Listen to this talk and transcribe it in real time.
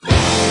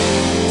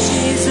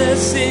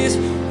Jesus is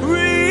real.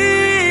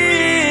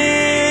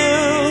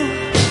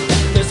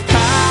 There's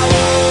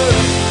power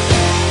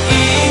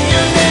in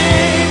your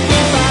name.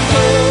 We find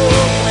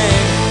hope when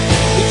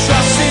we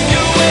trust in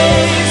your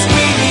ways.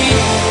 We need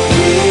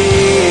real.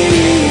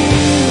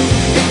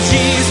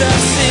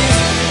 Jesus is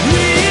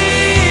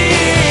real.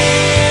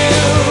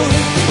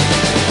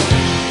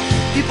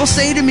 People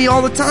say to me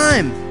all the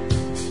time,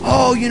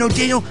 oh,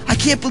 Daniel, I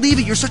can't believe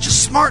it. You're such a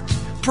smart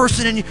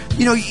person and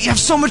you have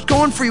so much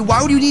going for you.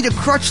 Why would you need a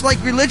crutch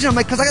like religion? I'm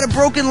like, because I got a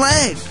broken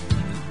leg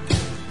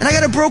and I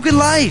got a broken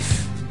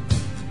life.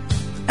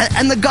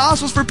 And the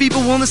gospel's for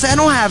people willing to say, I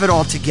don't have it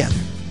all together.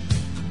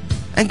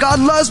 And God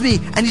loves me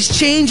and He's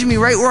changing me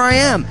right where I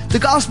am. The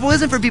gospel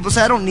isn't for people who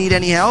say, I don't need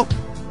any help.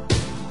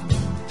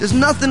 There's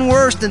nothing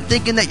worse than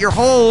thinking that you're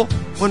whole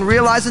when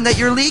realizing that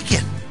you're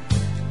leaking.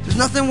 There's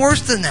nothing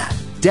worse than that.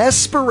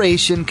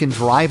 Desperation can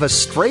drive us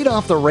straight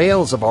off the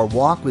rails of our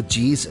walk with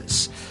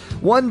Jesus.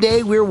 One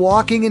day we're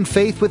walking in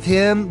faith with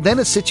Him, then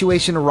a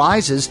situation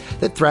arises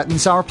that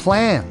threatens our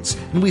plans,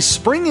 and we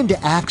spring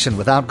into action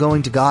without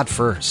going to God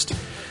first.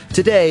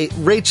 Today,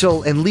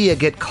 Rachel and Leah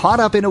get caught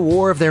up in a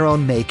war of their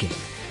own making.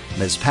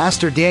 And as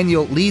Pastor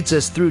Daniel leads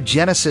us through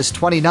Genesis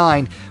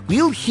 29,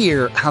 we'll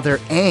hear how their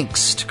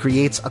angst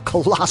creates a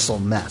colossal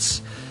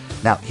mess.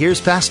 Now, here's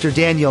Pastor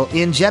Daniel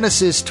in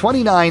Genesis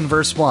 29,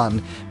 verse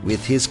 1,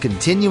 with his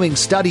continuing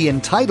study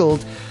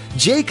entitled,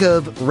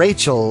 Jacob,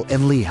 Rachel,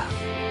 and Leah.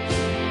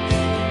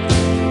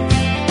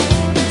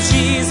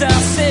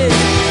 Jesus is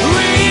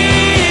real.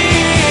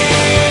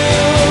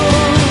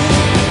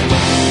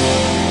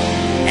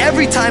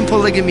 Every time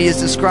polygamy is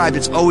described,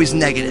 it's always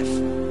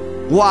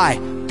negative. Why?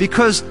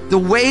 Because the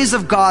ways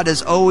of God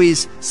is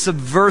always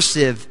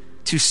subversive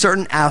to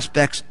certain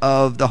aspects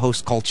of the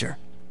host culture.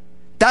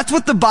 That's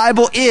what the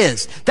Bible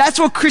is. That's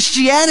what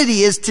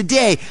Christianity is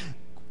today.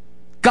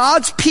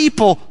 God's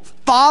people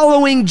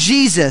following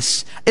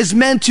Jesus is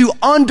meant to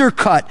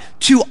undercut,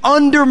 to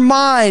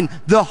undermine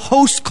the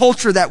host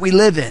culture that we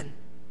live in.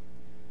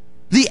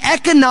 The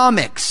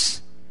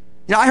economics.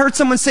 I heard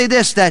someone say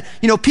this, that,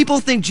 people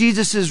think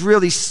Jesus is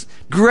really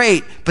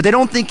great, but they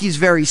don't think He's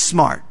very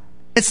smart.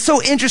 It's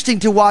so interesting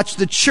to watch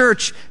the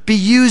church be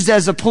used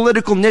as a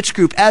political niche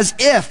group, as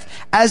if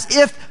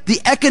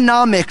the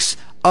economics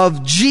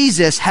of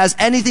Jesus has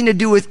anything to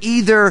do with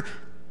either,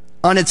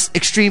 on its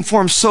extreme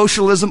form,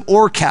 socialism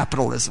or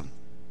capitalism.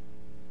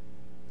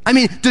 I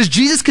mean, does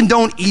Jesus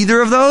condone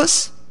either of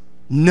those?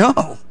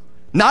 No,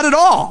 not at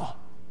all.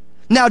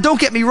 Now, don't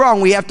get me wrong,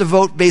 we have to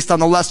vote based on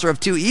the lesser of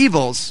two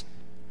evils,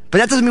 but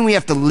that doesn't mean we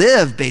have to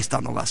live based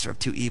on the lesser of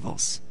two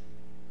evils.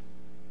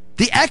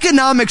 The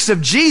economics of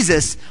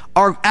Jesus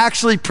are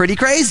actually pretty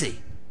crazy,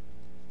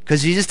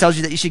 because Jesus tells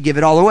you that you should give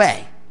it all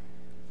away.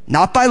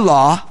 Not by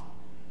law,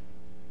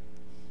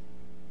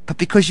 but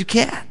because you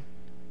can.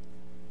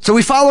 So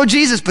we follow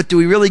Jesus, but do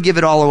we really give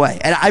it all away?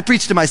 And I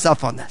preach to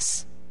myself on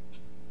this.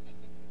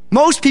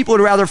 Most people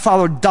would rather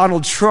follow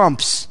Donald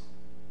Trump's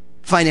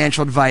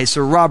financial advice,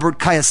 or Robert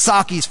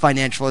Kiyosaki's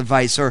financial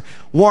advice, or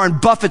Warren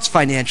Buffett's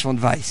financial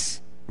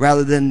advice,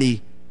 rather than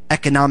the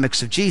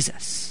economics of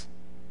Jesus.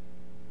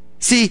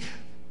 See,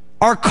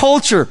 our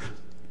culture,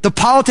 the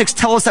politics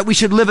tell us that we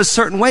should live a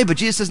certain way, but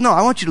Jesus says, no,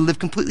 I want you to live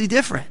completely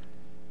different.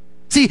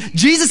 See,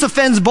 Jesus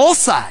offends both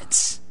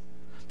sides,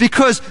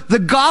 because the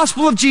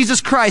gospel of Jesus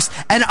Christ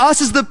and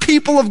us as the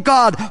people of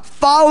God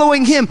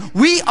following Him,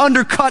 we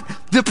undercut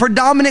the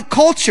predominant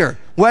culture,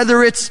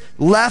 whether it's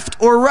left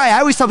or right. I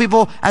always tell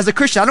people, as a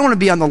Christian, I don't want to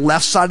be on the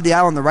left side of the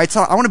aisle, on the right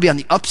side. I want to be on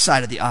the up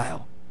side of the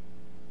aisle.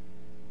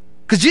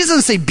 Because Jesus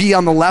doesn't say be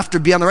on the left or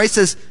be on the right. He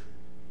says,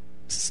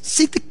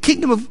 seek the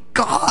kingdom of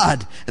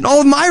God and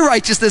all of my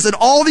righteousness, and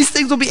all these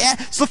things will be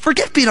added. So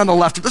forget being on the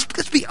left.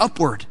 Let's be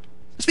upward.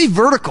 Let's be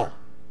vertical.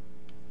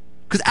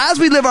 Because as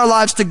we live our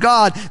lives to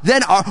God,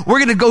 then we're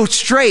going to go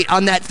straight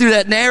on through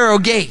that narrow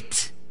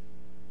gate.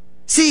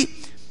 See,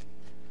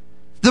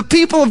 the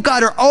people of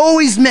God are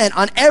always meant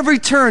on every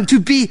turn to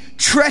be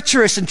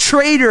treacherous and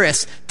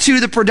traitorous to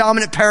the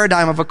predominant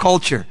paradigm of a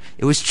culture.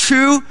 It was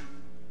true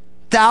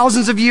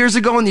thousands of years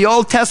ago in the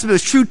Old Testament. It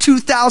was true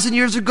 2,000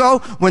 years ago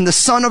when the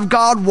Son of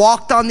God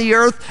walked on the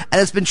earth,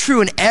 and it's been true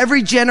in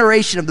every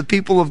generation of the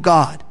people of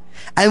God.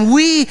 And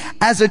we,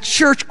 as a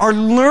church, are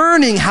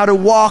learning how to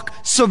walk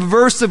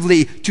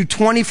subversively to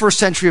 21st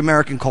century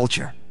American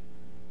culture.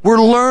 We're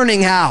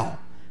learning how.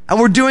 And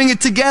we're doing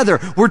it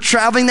together. We're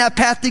traveling that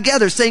path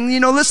together, saying,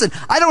 listen,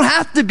 I don't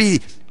have to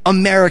be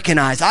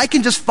Americanized. I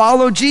can just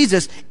follow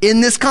Jesus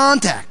in this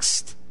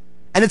context.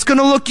 And it's going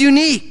to look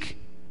unique.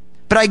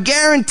 But I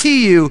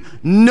guarantee you,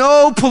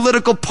 no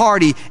political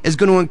party is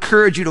going to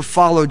encourage you to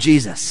follow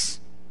Jesus.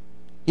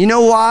 You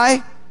know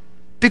why?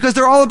 Because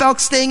they're all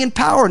about staying in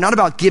power, not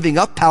about giving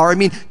up power. I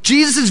mean,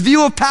 Jesus'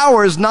 view of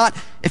power is not,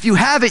 if you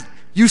have it,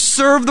 you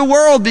serve the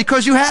world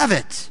because you have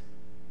it.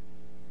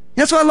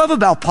 That's what I love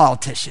about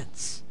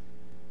politicians.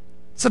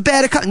 It's a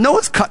bad, no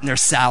one's cutting their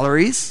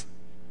salaries.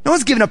 No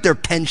one's giving up their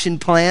pension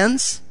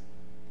plans.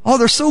 Oh,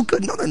 they're so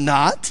good. No, they're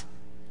not.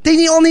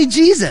 They all need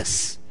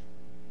Jesus.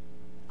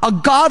 A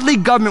godly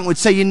government would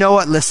say, you know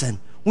what, listen,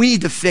 we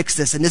need to fix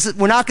this. And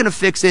we're not going to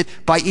fix it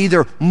by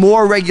either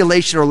more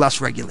regulation or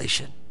less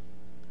regulation.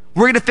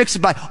 We're going to fix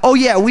it by, oh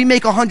yeah, we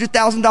make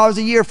 $100,000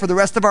 a year for the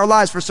rest of our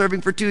lives for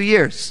serving for 2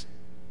 years.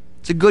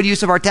 It's a good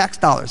use of our tax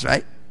dollars,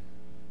 right?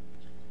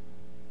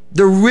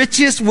 The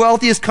richest,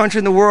 wealthiest country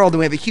in the world, and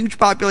we have a huge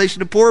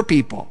population of poor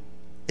people.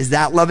 Is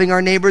that loving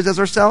our neighbors as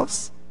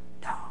ourselves?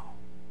 No.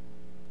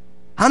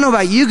 I don't know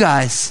about you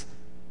guys,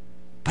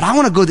 but I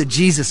want to go the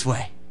Jesus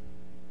way.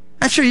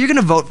 I'm sure you're going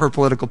to vote for a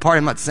political party.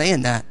 I'm not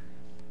saying that.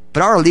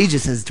 But our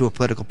allegiance isn't to a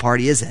political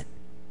party, is it?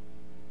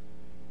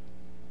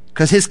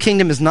 Because his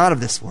kingdom is not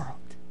of this world.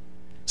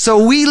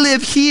 So we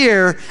live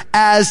here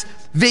as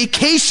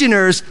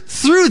vacationers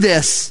through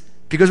this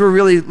because we're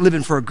really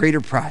living for a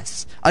greater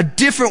prize, a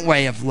different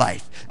way of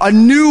life, a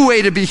new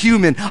way to be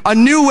human, a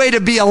new way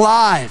to be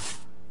alive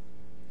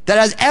that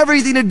has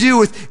everything to do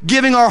with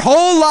giving our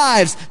whole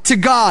lives to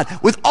God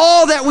with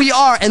all that we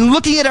are and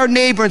looking at our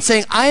neighbor and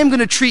saying, I am going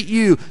to treat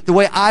you the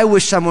way I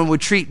wish someone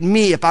would treat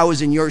me if I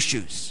was in your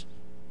shoes.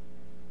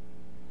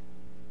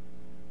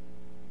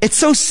 It's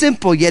so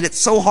simple, yet it's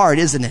so hard,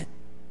 isn't it?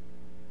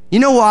 You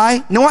know why?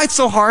 You know why it's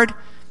so hard?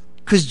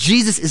 Because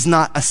Jesus is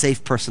not a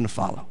safe person to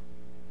follow.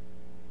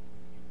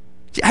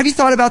 Have you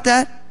thought about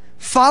that?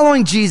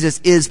 Following Jesus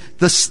is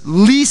the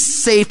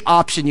least safe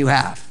option you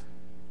have.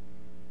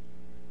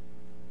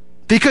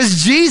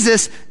 Because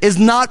Jesus is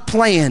not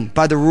playing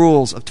by the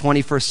rules of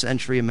 21st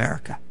century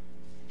America.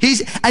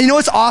 And you know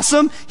what's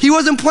awesome? He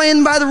wasn't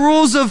playing by the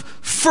rules of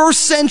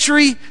first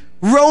century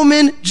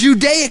Roman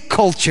Judaic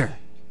culture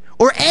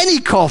or any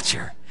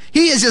culture.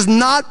 He is just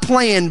not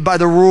playing by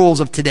the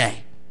rules of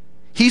today.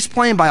 He's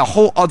playing by a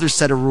whole other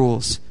set of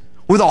rules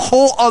with a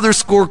whole other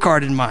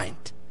scorecard in mind.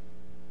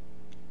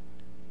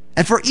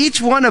 And for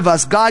each one of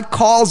us, God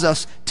calls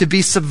us to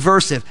be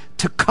subversive,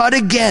 to cut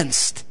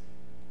against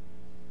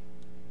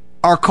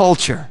our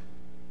culture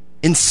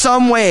in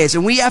some ways.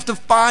 And we have to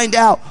find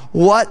out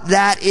what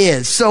that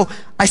is. So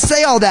I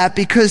say all that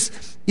because,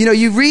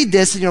 you read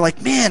this and you're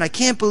like, man, I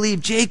can't believe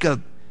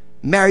Jacob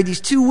married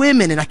these 2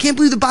 women. And I can't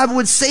believe the Bible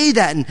would say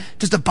that. And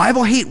does the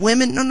Bible hate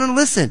women? No,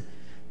 listen.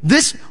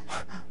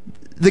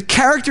 The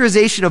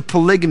characterization of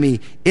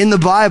polygamy in the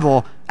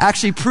Bible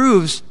actually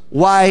proves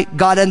why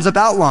God ends up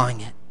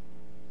outlawing it.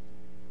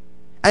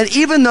 And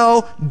even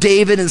though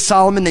David and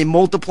Solomon, they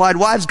multiplied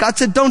wives, God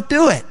said, don't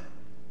do it.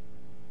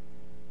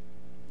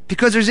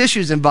 Because there's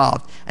issues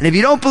involved. And if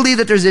you don't believe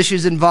that there's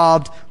issues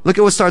involved, look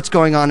at what starts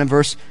going on in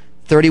verse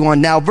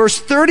 31. Now, verse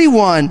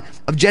 31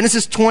 of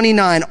Genesis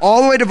 29,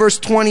 all the way to verse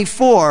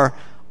 24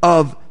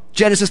 of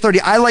Genesis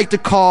 30, I like to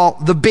call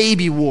the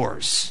baby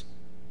wars.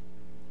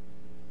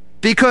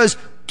 Because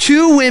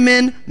 2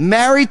 women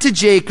married to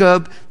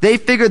Jacob, they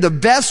figured the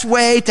best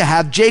way to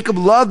have Jacob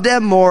love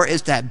them more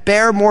is to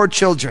bear more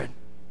children.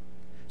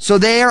 So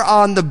they are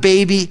on the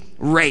baby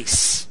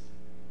race.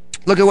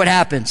 Look at what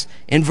happens.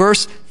 In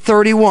verse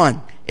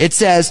 31, it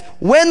says,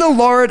 when the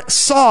Lord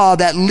saw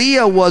that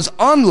Leah was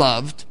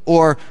unloved,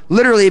 or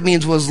literally it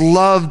means was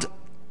loved,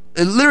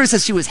 it literally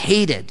says she was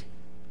hated.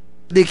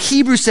 The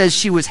Hebrew says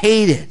she was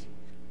hated.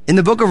 In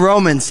the book of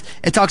Romans,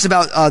 it talks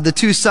about the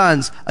 2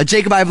 sons.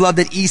 Jacob I have loved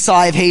and Esau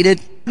I have hated.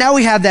 Now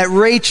we have that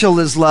Rachel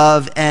is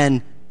loved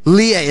and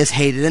Leah is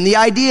hated. And the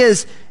idea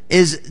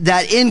is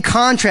that in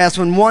contrast,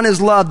 when one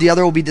is loved, the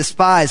other will be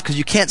despised, because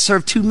you can't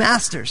serve 2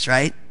 masters,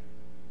 right?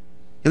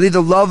 You'll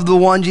either love the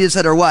one, Jesus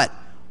said, or what?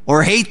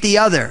 Or hate the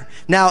other.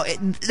 Now,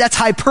 that's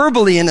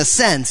hyperbole in a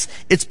sense.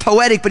 It's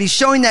poetic, but he's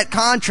showing that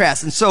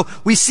contrast. And so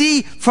we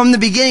see from the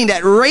beginning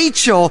that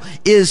Rachel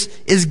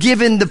is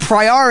given the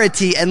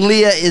priority and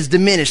Leah is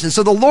diminished. And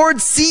so the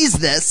Lord sees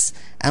this,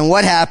 and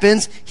what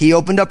happens? He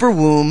opened up her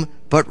womb,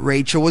 but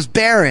Rachel was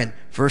barren.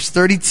 Verse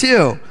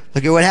 32.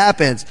 Look at what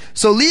happens.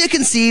 So Leah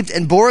conceived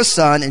and bore a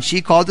son, and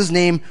she called his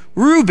name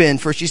Reuben,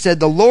 for she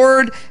said, the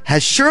Lord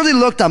has surely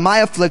looked on my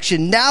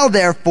affliction. Now,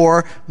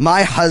 therefore,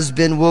 my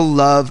husband will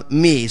love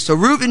me. So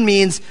Reuben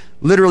means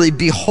literally,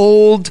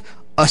 behold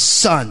a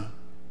son.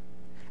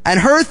 And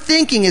her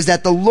thinking is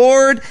that the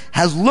Lord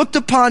has looked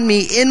upon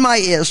me in my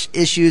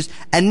issues,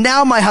 and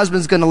now my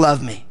husband's going to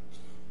love me.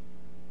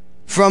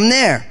 From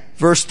there,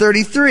 verse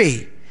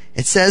 33,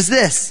 it says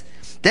this.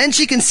 Then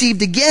she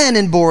conceived again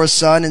and bore a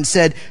son and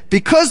said,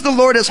 because the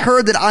Lord has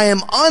heard that I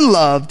am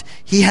unloved,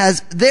 he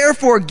has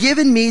therefore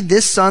given me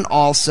this son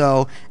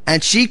also.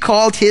 And she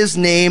called his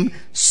name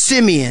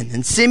Simeon.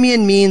 And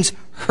Simeon means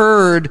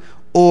heard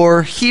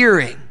or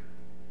hearing.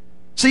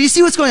 So you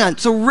see what's going on.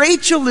 So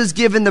Rachel is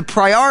given the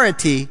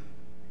priority,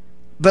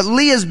 but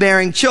Leah's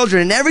bearing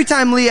children. And every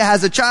time Leah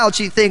has a child,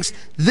 she thinks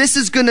this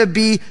is going to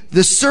be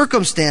the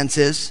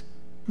circumstances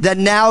that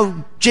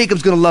now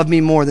Jacob's going to love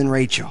me more than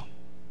Rachel.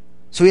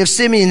 So we have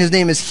Simeon, his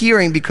name is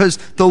hearing, because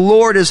the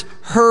Lord has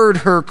heard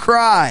her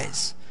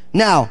cries.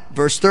 Now,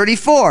 verse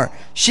 34,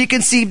 she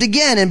conceived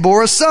again and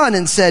bore a son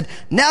and said,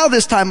 now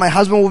this time my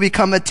husband will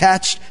become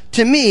attached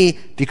to me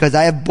because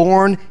I have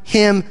borne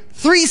him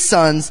 3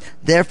 sons.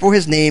 Therefore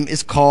his name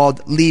is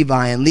called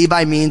Levi. And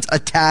Levi means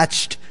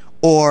attached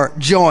or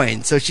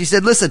joined. So she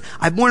said, listen,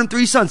 I've borne him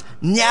 3 sons.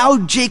 Now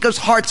Jacob's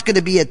heart's going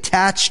to be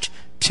attached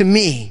to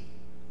me.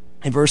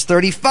 In verse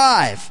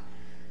 35,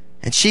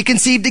 and she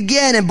conceived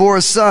again and bore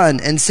a son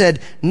and said,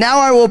 now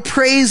I will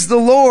praise the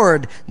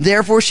Lord.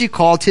 Therefore she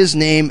called his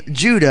name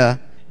Judah.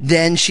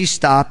 Then she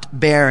stopped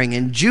bearing.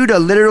 And Judah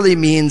literally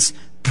means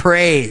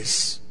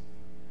praise,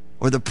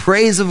 or the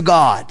praise of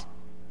God.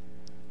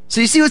 So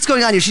you see what's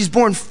going on here. She's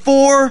born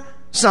 4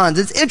 sons.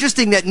 It's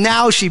interesting that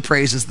now she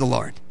praises the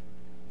Lord.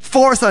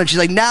 4 sons. She's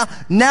like, now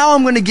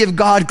I'm going to give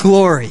God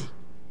glory.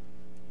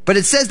 But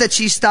it says that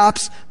she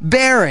stops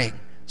bearing.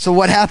 So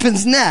what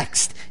happens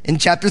next? In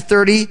chapter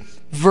 30,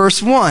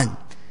 verse 1.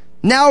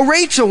 Now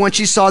Rachel, when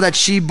she saw that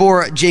she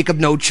bore Jacob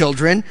no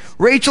children,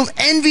 Rachel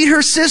envied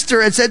her sister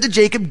and said to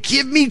Jacob,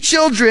 give me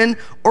children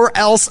or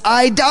else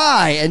I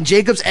die. And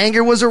Jacob's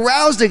anger was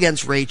aroused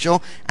against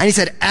Rachel. And he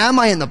said, am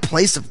I in the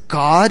place of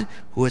God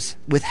who has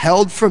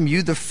withheld from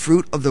you the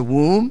fruit of the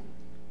womb?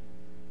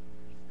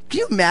 Can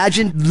you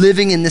imagine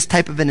living in this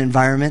type of an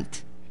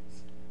environment?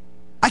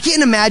 I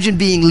can't imagine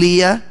being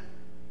Leah,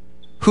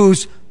 who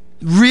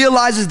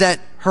realizes that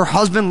her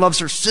husband loves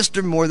her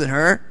sister more than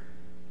her.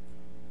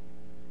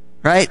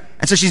 Right?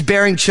 And so she's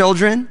bearing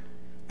children.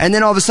 And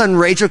then all of a sudden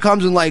Rachel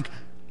comes and like,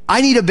 I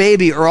need a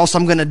baby or else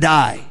I'm going to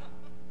die.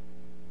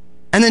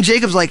 And then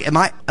Jacob's like, am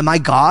I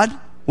God?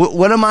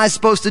 What am I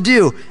supposed to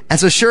do? And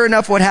so sure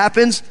enough, what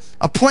happens?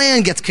 A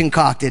plan gets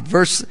concocted.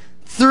 Verse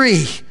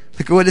 3.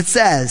 Look at what it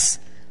says.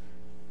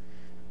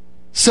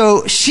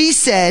 So she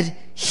said,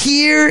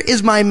 here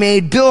is my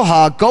maid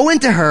Bilhah. Go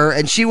into her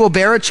and she will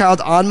bear a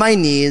child on my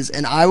knees,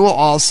 and I will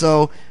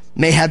also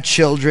may have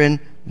children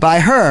by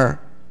her.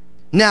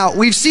 Now,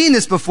 we've seen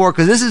this before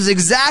because this is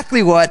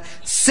exactly what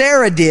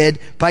Sarah did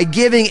by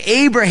giving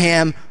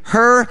Abraham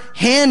her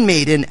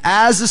handmaiden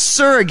as a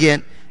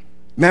surrogate.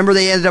 Remember,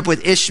 they ended up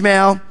with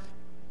Ishmael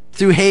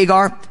through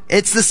Hagar.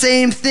 It's the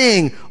same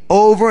thing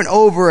over and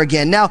over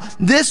again. Now,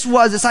 this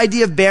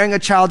idea of bearing a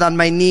child on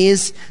my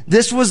knees.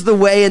 This was the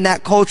way in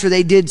that culture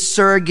they did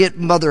surrogate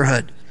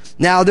motherhood.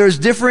 Now, there's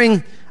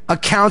differing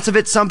accounts of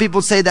it. Some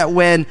people say that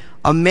when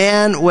a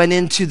man went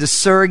into the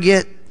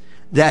surrogate,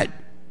 that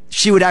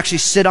she would actually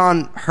sit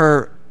on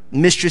her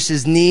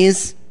mistress's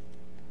knees,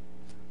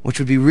 which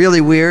would be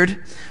really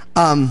weird.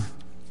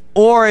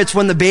 Or it's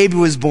when the baby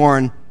was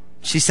born,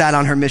 she sat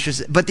on her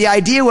mistress. But the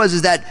idea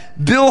is that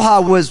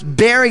Bilhah was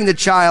bearing the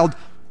child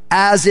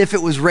as if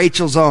it was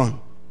Rachel's own.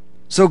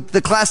 So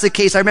the classic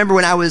case, I remember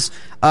when I was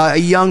a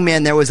young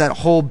man, there was that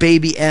whole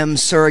Baby M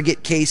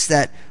surrogate case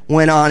that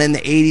went on in the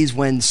 80s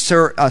when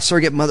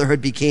surrogate motherhood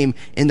became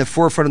in the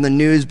forefront of the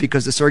news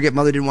because the surrogate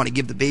mother didn't want to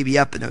give the baby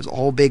up, and there was a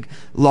whole big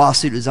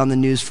lawsuit. It was on the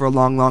news for a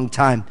long, long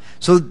time.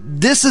 So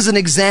this is an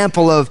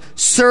example of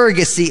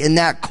surrogacy in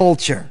that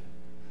culture.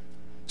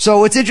 So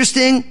what's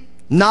interesting,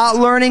 not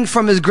learning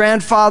from his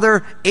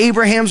grandfather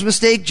Abraham's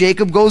mistake,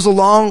 Jacob goes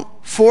along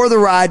for the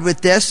ride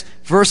with this.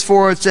 Verse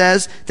 4, it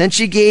says, then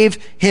she gave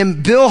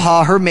him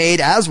Bilhah, her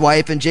maid, as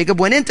wife, and Jacob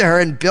went into her,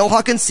 and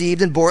Bilhah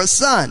conceived and bore a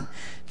son.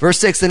 Verse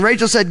 6, then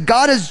Rachel said,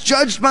 God has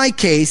judged my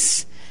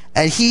case,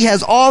 and he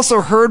has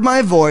also heard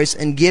my voice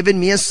and given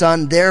me a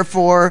son.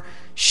 Therefore,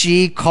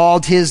 she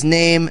called his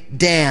name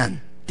Dan.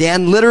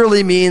 Dan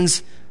literally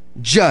means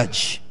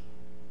judge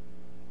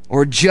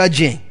or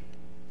judging.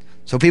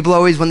 So people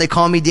always, when they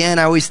call me Dan,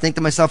 I always think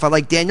to myself, I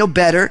like Daniel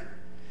better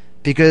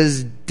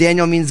because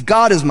Daniel means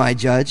God is my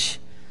judge.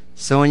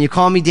 So when you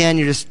call me Dan,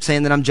 you're just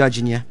saying that I'm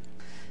judging you.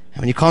 And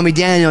when you call me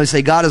Daniel, you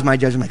say God is my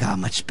judge. I'm like,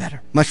 much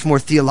better, much more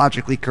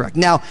theologically correct.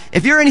 Now,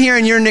 if you're in here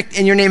and your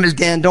name is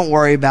Dan, don't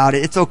worry about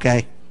it. It's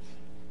okay.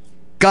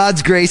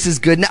 God's grace is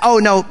good.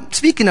 Now,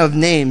 speaking of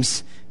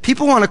names,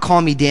 people want to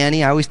call me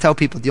Danny. I always tell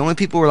people the only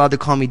people who are allowed to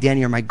call me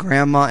Danny are my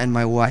grandma and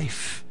my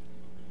wife.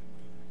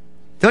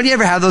 Don't you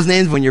ever have those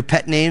names when your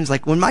pet names?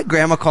 Like when my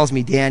grandma calls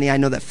me Danny, I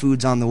know that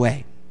food's on the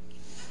way.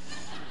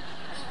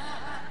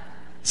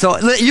 So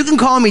you can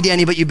call me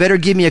Danny, but you better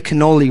give me a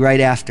cannoli right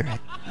after it,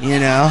 you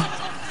know?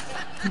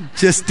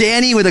 Just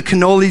Danny with a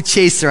cannoli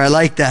chaser. I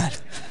like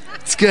that.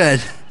 It's good.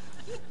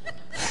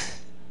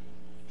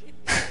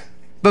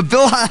 But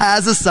Bilhah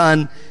has a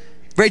son.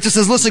 Rachel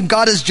says, listen,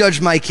 God has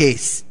judged my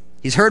case.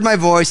 He's heard my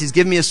voice. He's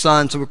given me a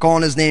son. So we're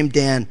calling his name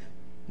Dan,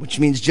 which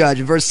means judge.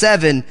 In verse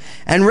 7,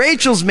 and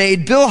Rachel's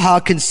maid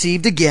Bilhah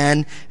conceived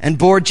again and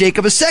bore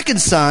Jacob a second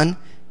son.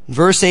 In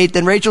verse 8,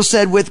 then Rachel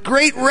said, with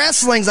great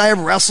wrestlings I have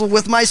wrestled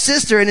with my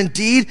sister, and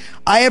indeed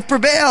I have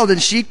prevailed.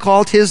 And she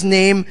called his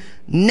name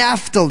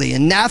Naphtali.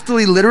 And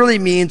Naphtali literally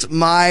means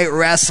my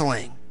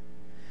wrestling.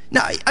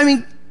 Now, I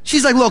mean,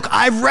 she's like, look,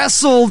 I've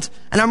wrestled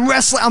and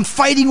I'm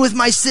fighting with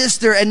my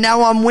sister, and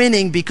now I'm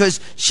winning because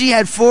she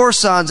had 4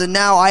 sons and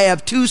now I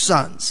have 2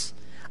 sons.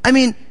 I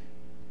mean,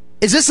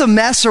 is this a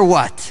mess or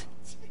what?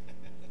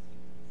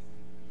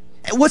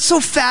 What's so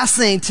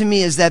fascinating to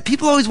me is that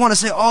people always want to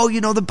say, oh,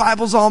 you know, the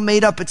Bible's all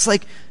made up. It's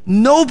like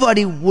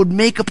nobody would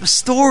make up a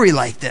story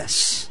like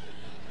this.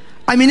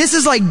 I mean, this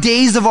is like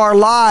Days of Our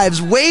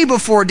Lives, way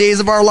before Days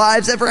of Our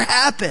Lives ever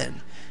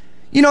happened.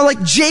 You know,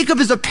 like Jacob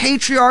is a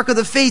patriarch of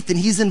the faith and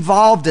he's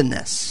involved in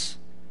this.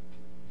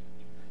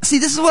 See,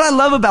 this is what I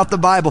love about the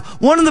Bible.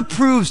 One of the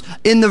proofs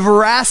in the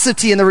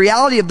veracity and the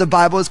reality of the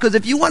Bible is because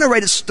if you want to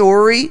write a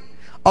story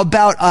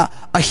about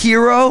a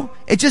hero,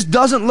 it just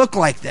doesn't look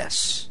like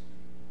this.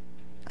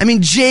 I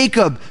mean,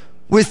 Jacob,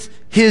 with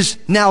his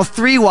now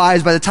 3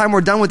 wives, by the time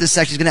we're done with this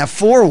section, he's going to have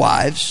 4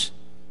 wives.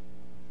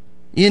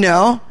 You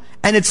know?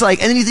 And it's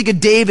like, and then you think of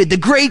David, the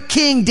great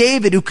King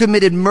David, who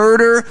committed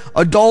murder,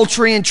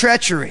 adultery, and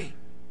treachery.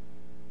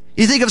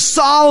 You think of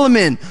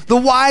Solomon, the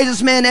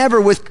wisest man ever,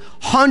 with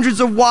hundreds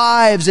of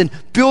wives and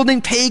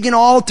building pagan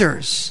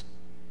altars.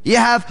 You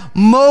have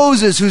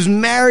Moses, who's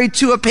married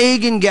to a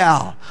pagan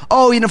gal.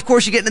 Oh, and of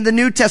course you get into the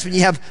New Testament,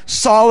 you have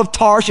Saul of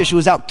Tarshish, who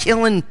was out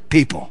killing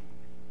people.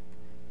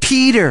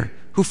 Peter,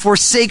 who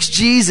forsakes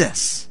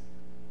Jesus.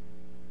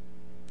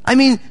 I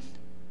mean,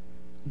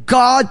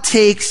 God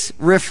takes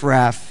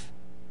riffraff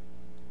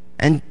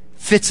and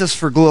fits us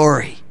for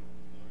glory.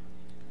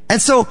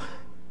 And so,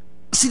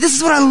 see, this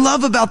is what I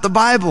love about the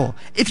Bible.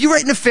 If you're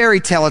writing a fairy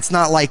tale, it's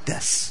not like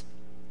this.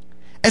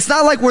 It's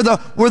not like where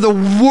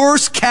the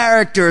worst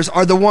characters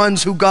are the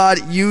ones who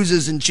God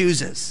uses and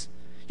chooses.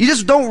 You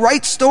just don't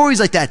write stories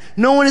like that.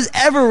 No one has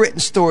ever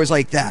written stories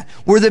like that,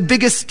 where the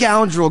biggest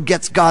scoundrel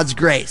gets God's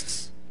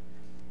grace.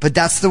 But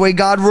that's the way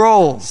God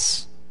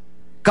rolls.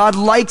 God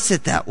likes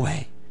it that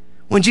way.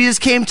 When Jesus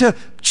came to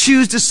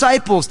choose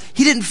disciples,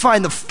 he didn't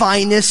find the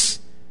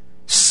finest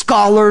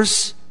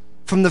scholars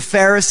from the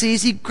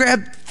Pharisees. He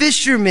grabbed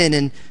fishermen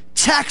and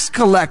tax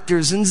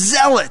collectors and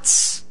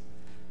zealots.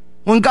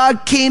 When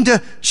God came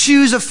to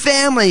choose a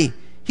family,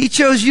 he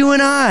chose you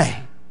and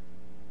I.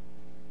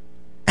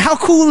 How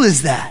cool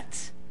is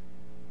that?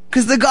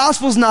 Because the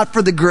gospel's not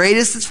for the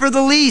greatest, it's for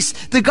the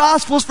least. The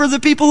gospel's for the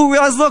people who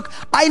realize, look,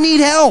 I need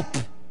help.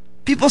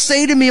 People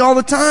say to me all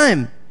the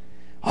time,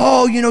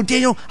 oh,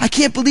 Daniel, I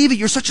can't believe it.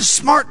 You're such a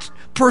smart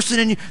person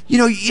and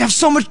you have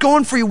so much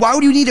going for you. Why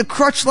would you need a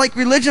crutch like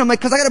religion? I'm like,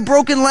 because I got a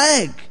broken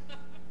leg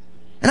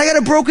and I got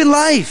a broken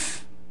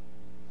life.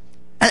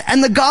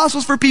 And the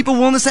gospel's for people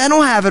willing to say, I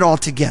don't have it all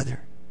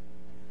together.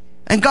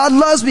 And God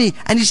loves me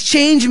and he's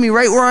changing me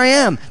right where I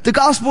am. The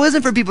gospel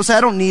isn't for people who say,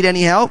 I don't need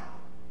any help.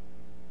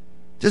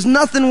 There's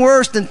nothing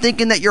worse than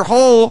thinking that you're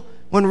whole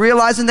when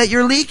realizing that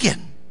you're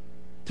leaking.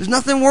 There's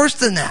nothing worse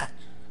than that.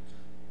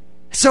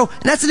 So,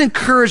 and that's an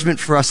encouragement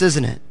for us,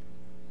 isn't it?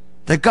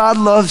 That God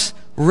loves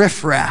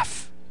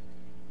riffraff.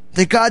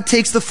 That God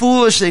takes the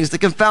foolish things to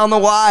confound the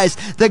wise.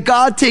 That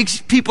God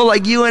takes people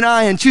like you and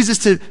I and chooses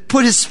to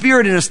put his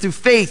spirit in us through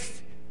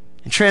faith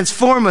and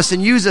transform us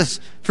and use us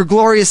for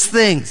glorious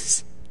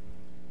things.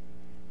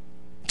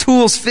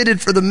 Tools fitted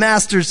for the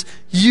master's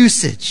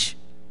usage.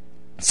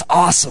 It's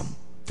awesome.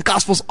 The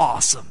gospel's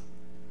awesome.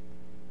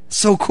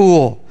 So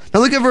cool.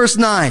 Now look at verse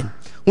 9.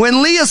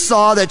 When Leah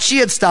saw that she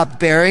had stopped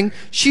bearing,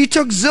 she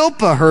took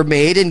Zilpah, her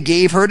maid, and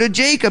gave her to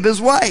Jacob, his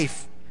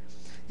wife.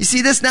 You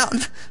see this now?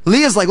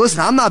 Leah's like,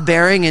 listen, I'm not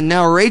bearing, and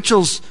now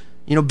Rachel's,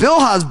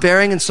 Bilhah's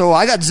bearing, and so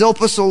I got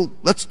Zilpah, so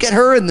let's get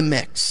her in the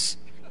mix.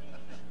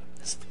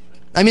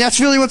 I mean,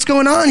 that's really what's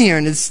going on here,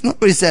 and it's not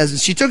what he says. And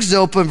she took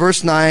Zilpah, in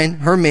verse 9,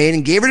 her maid,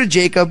 and gave her to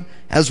Jacob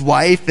as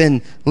wife,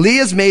 and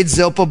Leah's maid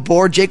Zilpah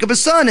bore Jacob a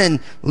son, and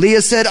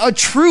Leah said, a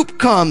troop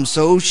comes,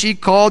 so she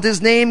called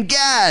his name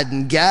Gad,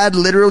 and Gad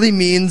literally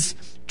means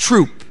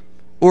troop,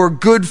 or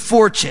good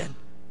fortune.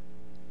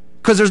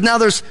 Because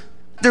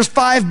there's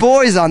 5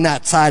 boys on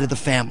that side of the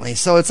family,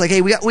 so it's like,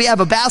 hey, we have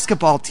a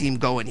basketball team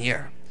going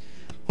here.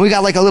 We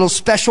got like a little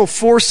special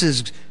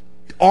forces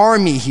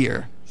army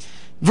here.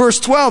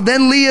 Verse 12,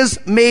 then Leah's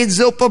maid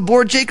Zilpah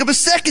bore Jacob a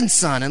second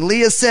son, and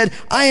Leah said,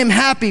 I am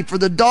happy, for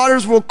the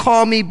daughters will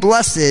call me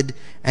blessed.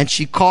 And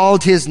she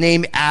called his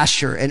name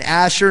Asher, and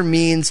Asher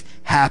means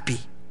happy.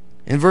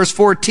 In verse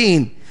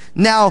 14,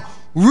 now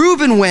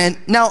Reuben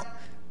went, now,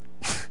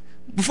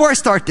 before I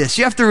start this,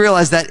 you have to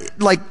realize that,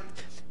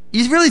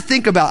 you really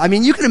think about,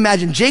 you can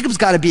imagine Jacob's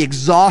got to be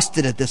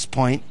exhausted at this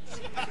point.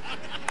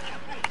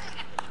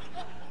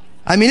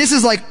 This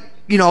is like,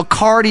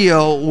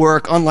 cardio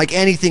work unlike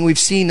anything we've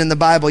seen in the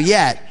Bible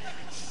yet.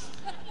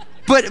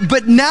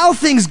 But now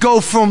things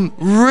go from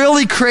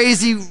really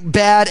crazy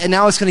bad, and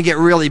now it's going to get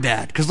really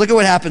bad. Because look at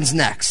what happens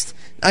next.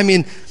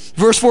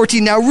 Verse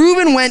 14, now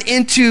Reuben went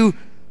in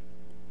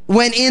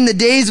the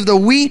days of the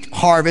wheat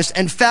harvest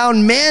and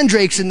found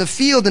mandrakes in the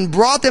field and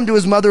brought them to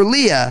his mother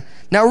Leah.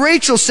 Now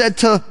Rachel said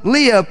to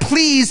Leah,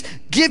 please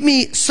give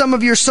me some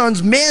of your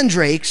son's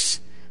mandrakes.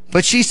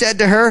 But she said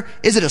to her,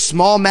 is it a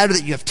small matter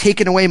that you have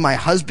taken away my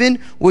husband?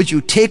 Would you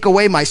take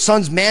away my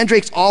son's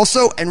mandrakes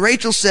also? And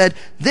Rachel said,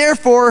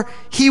 therefore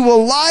he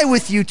will lie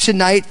with you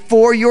tonight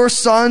for your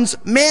son's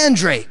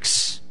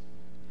mandrakes.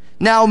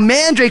 Now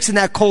mandrakes in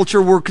that culture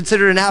were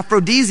considered an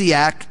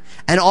aphrodisiac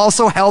and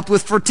also helped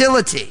with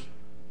fertility.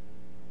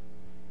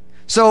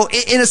 So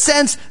in a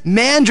sense,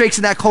 mandrakes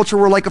in that culture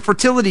were like a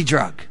fertility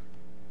drug.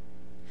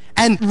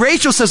 And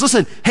Rachel says,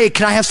 listen, hey,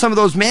 can I have some of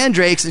those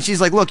mandrakes? And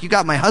she's like, look, you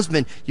got my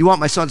husband. You want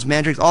my son's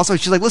mandrakes also?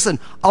 She's like, listen,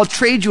 I'll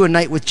trade you a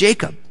night with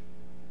Jacob.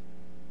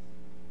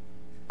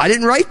 I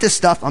didn't write this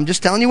stuff. I'm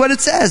just telling you what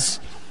it says.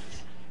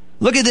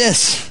 Look at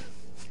this.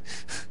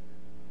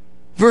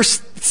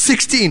 Verse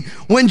 16,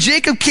 when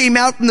Jacob came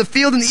out from the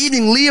field in the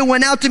evening, Leah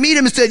went out to meet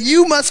him and said,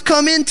 "You must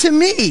come in to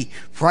me,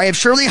 for I have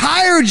surely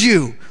hired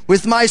you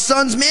with my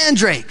son's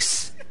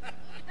mandrakes."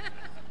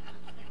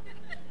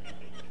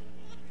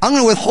 I'm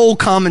going to withhold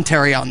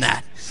commentary on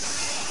that.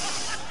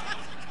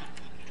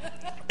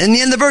 In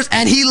the end of the verse,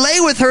 and he lay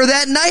with her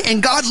that night,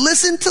 and God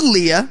listened to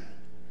Leah,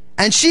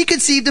 and she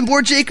conceived and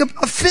bore Jacob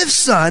a fifth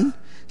son.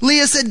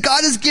 Leah said,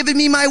 "God has given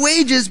me my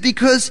wages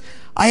because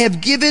I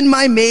have given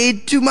my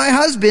maid to my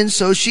husband."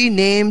 So she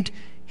named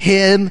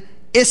him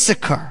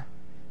Issachar.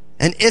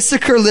 And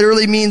Issachar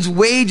literally means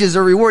wages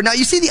or reward. Now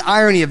you see the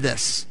irony of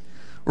this.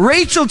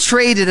 Rachel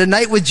traded a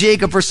night with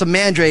Jacob for some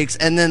mandrakes,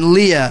 and then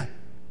Leah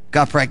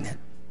got pregnant.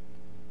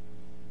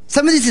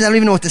 Some of these things I don't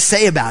even know what to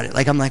say about it.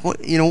 Like, I'm like,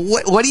 what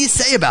do you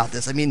say about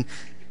this? I mean,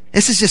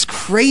 this is just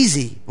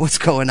crazy what's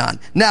going on.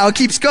 Now it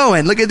keeps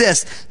going. Look at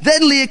this.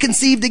 Then Leah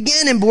conceived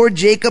again and bore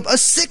Jacob a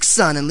sixth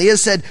son. And Leah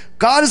said,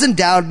 "God has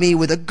endowed me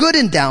with a good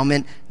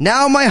endowment.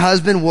 Now my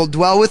husband will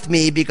dwell with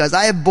me because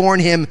I have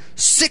borne him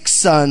 6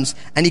 sons."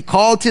 And he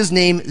called his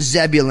name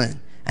Zebulun.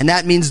 And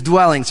that means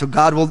dwelling. So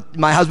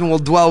my husband will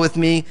dwell with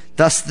me,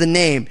 thus the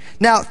name.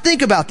 Now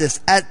think about this.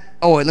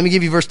 Let me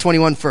give you verse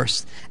 21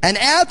 first. And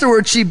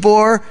afterward she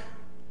bore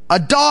a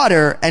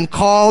daughter and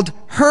called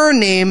her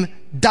name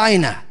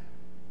Dinah.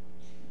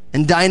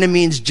 And Dinah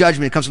means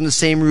judgment. It comes from the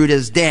same root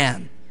as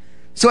Dan.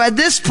 So at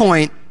this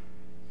point,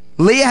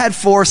 Leah had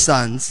 4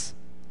 sons,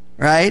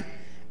 right?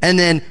 And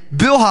then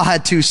Bilhah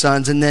had 2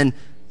 sons, and then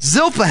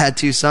Zilpah had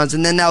 2 sons,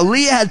 and then now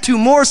Leah had 2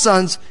 more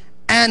sons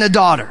and a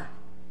daughter.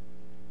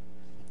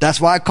 That's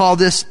why I call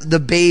this the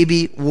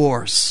baby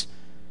wars.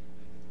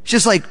 It's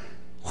just like,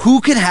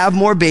 who can have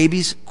more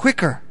babies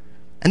quicker?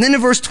 And then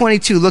in verse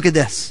 22, look at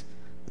this.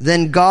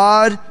 Then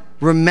God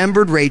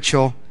remembered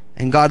Rachel,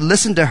 and God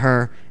listened to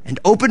her and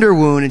opened her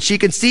womb, and she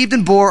conceived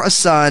and bore a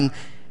son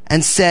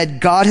and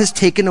said, "God has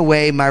taken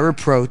away my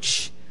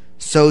reproach."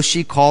 So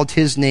she called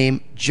his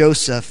name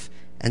Joseph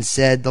and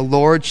said, "The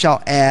Lord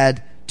shall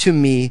add to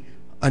me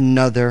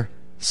another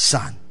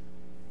son."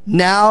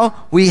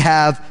 Now we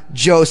have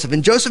Joseph,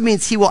 and Joseph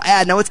means he will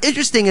add. Now what's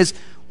interesting is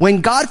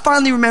when God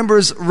finally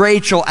remembers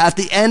Rachel at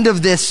the end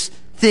of this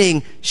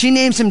thing, she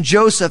names him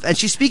Joseph, and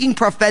she's speaking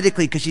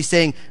prophetically because she's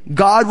saying,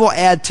 God will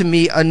add to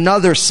me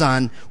another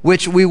son,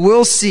 which we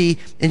will see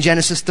in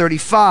Genesis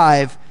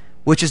 35,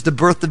 which is the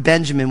birth of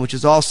Benjamin, which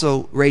is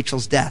also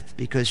Rachel's death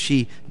because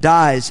she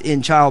dies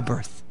in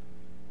childbirth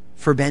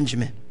for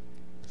Benjamin.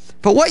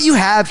 But what you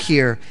have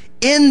here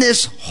in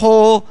this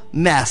whole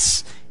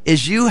mess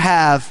is you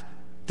have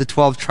the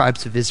 12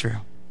 tribes of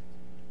Israel.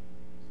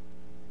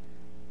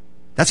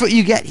 That's what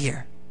you get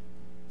here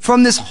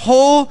from this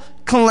whole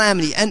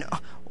calamity. And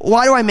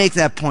why do I make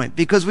that point?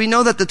 Because we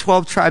know that the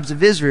 12 tribes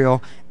of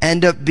Israel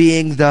end up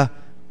being the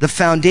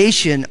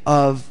foundation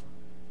of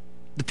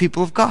the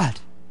people of God.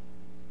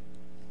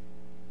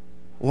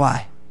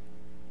 Why?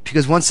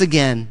 Because once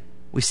again,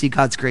 we see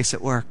God's grace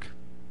at work.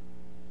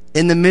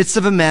 In the midst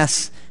of a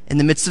mess, in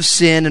the midst of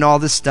sin and all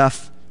this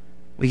stuff,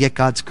 we get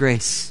God's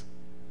grace.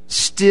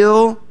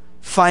 Still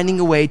finding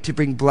a way to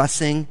bring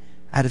blessing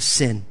out of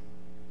sin.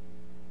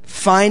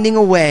 Finding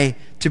a way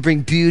to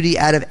bring beauty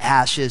out of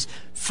ashes.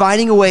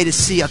 Finding a way to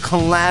see a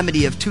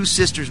calamity of 2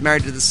 sisters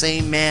married to the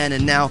same man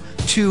and now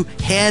 2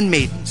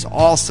 handmaidens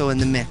also in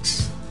the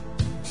mix.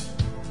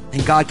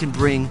 And God can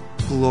bring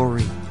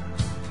glory.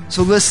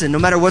 So listen, no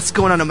matter what's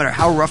going on, no matter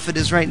how rough it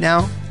is right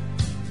now,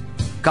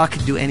 God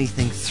can do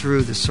anything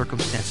through the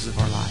circumstances of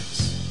our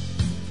lives.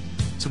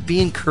 So be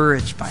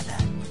encouraged by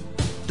that.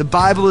 The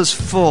Bible is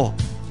full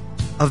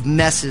of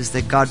messes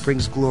that God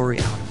brings glory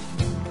out of.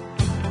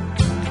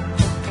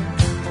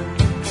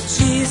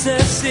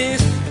 Jesus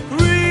is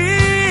real.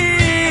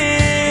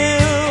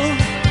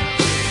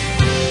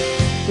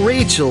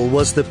 Rachel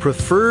was the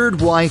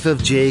preferred wife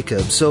of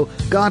Jacob, so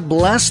God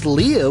blessed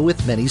Leah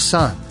with many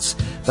sons.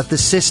 But the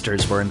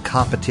sisters were in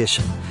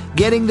competition,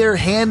 getting their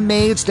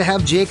handmaids to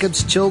have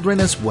Jacob's children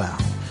as well.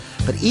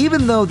 But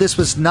even though this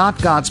was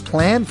not God's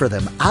plan for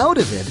them, out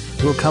of it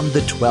will come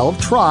the 12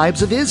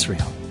 tribes of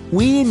Israel.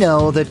 We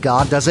know that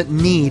God doesn't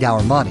need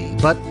our money,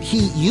 but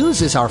He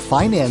uses our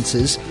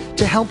finances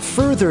to help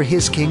further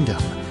His kingdom.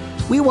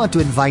 We want to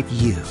invite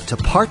you to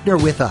partner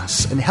with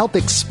us and help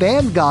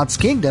expand God's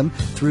kingdom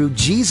through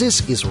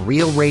Jesus is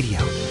Real Radio.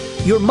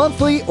 Your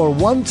monthly or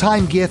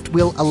one-time gift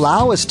will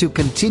allow us to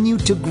continue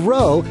to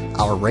grow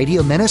our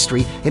radio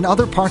ministry in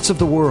other parts of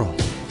the world,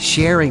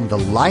 sharing the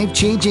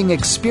life-changing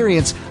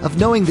experience of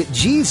knowing that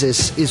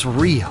Jesus is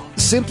real.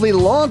 Simply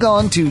log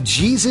on to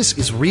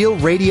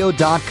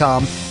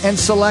JesusIsRealRadio.com and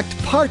select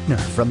Partner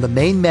from the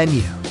main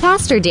menu.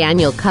 Pastor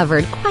Daniel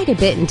covered quite a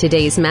bit in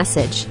today's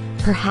message.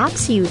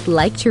 Perhaps you'd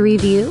like to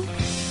review?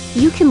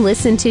 You can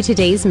listen to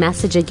today's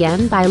message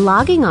again by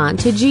logging on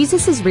to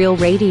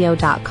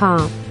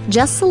JesusIsRealRadio.com.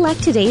 Just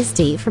select today's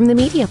date from the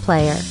media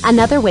player.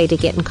 Another way to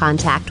get in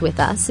contact with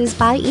us is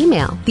by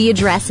email. The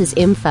address is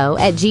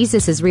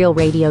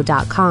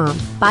info@JesusIsRealRadio.com.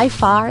 By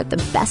far,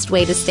 the best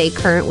way to stay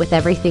current with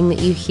everything that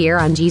you hear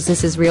on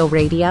Jesus is Real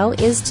Radio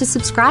is to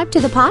subscribe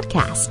to the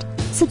podcast.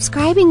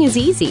 Subscribing is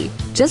easy.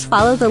 Just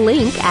follow the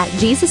link at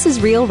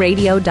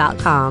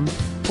JesusIsRealRadio.com.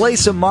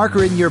 Place a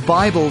marker in your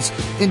Bibles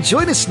and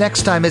join us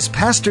next time as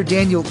Pastor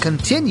Daniel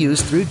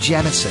continues through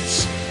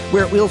Genesis,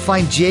 where we'll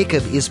find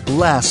Jacob is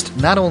blessed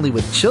not only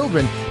with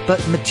children,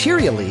 but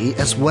materially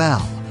as well.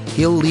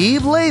 He'll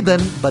leave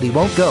Laban, but he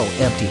won't go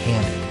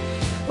empty-handed.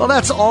 Well,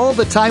 that's all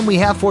the time we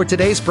have for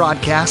today's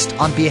broadcast.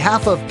 On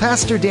behalf of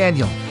Pastor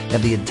Daniel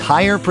and the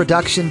entire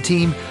production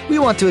team, we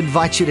want to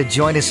invite you to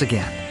join us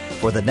again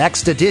for the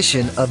next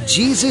edition of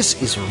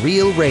Jesus is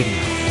Real Radio.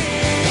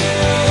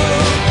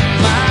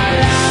 My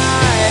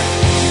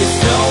life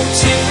is no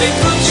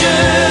typical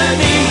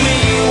journey.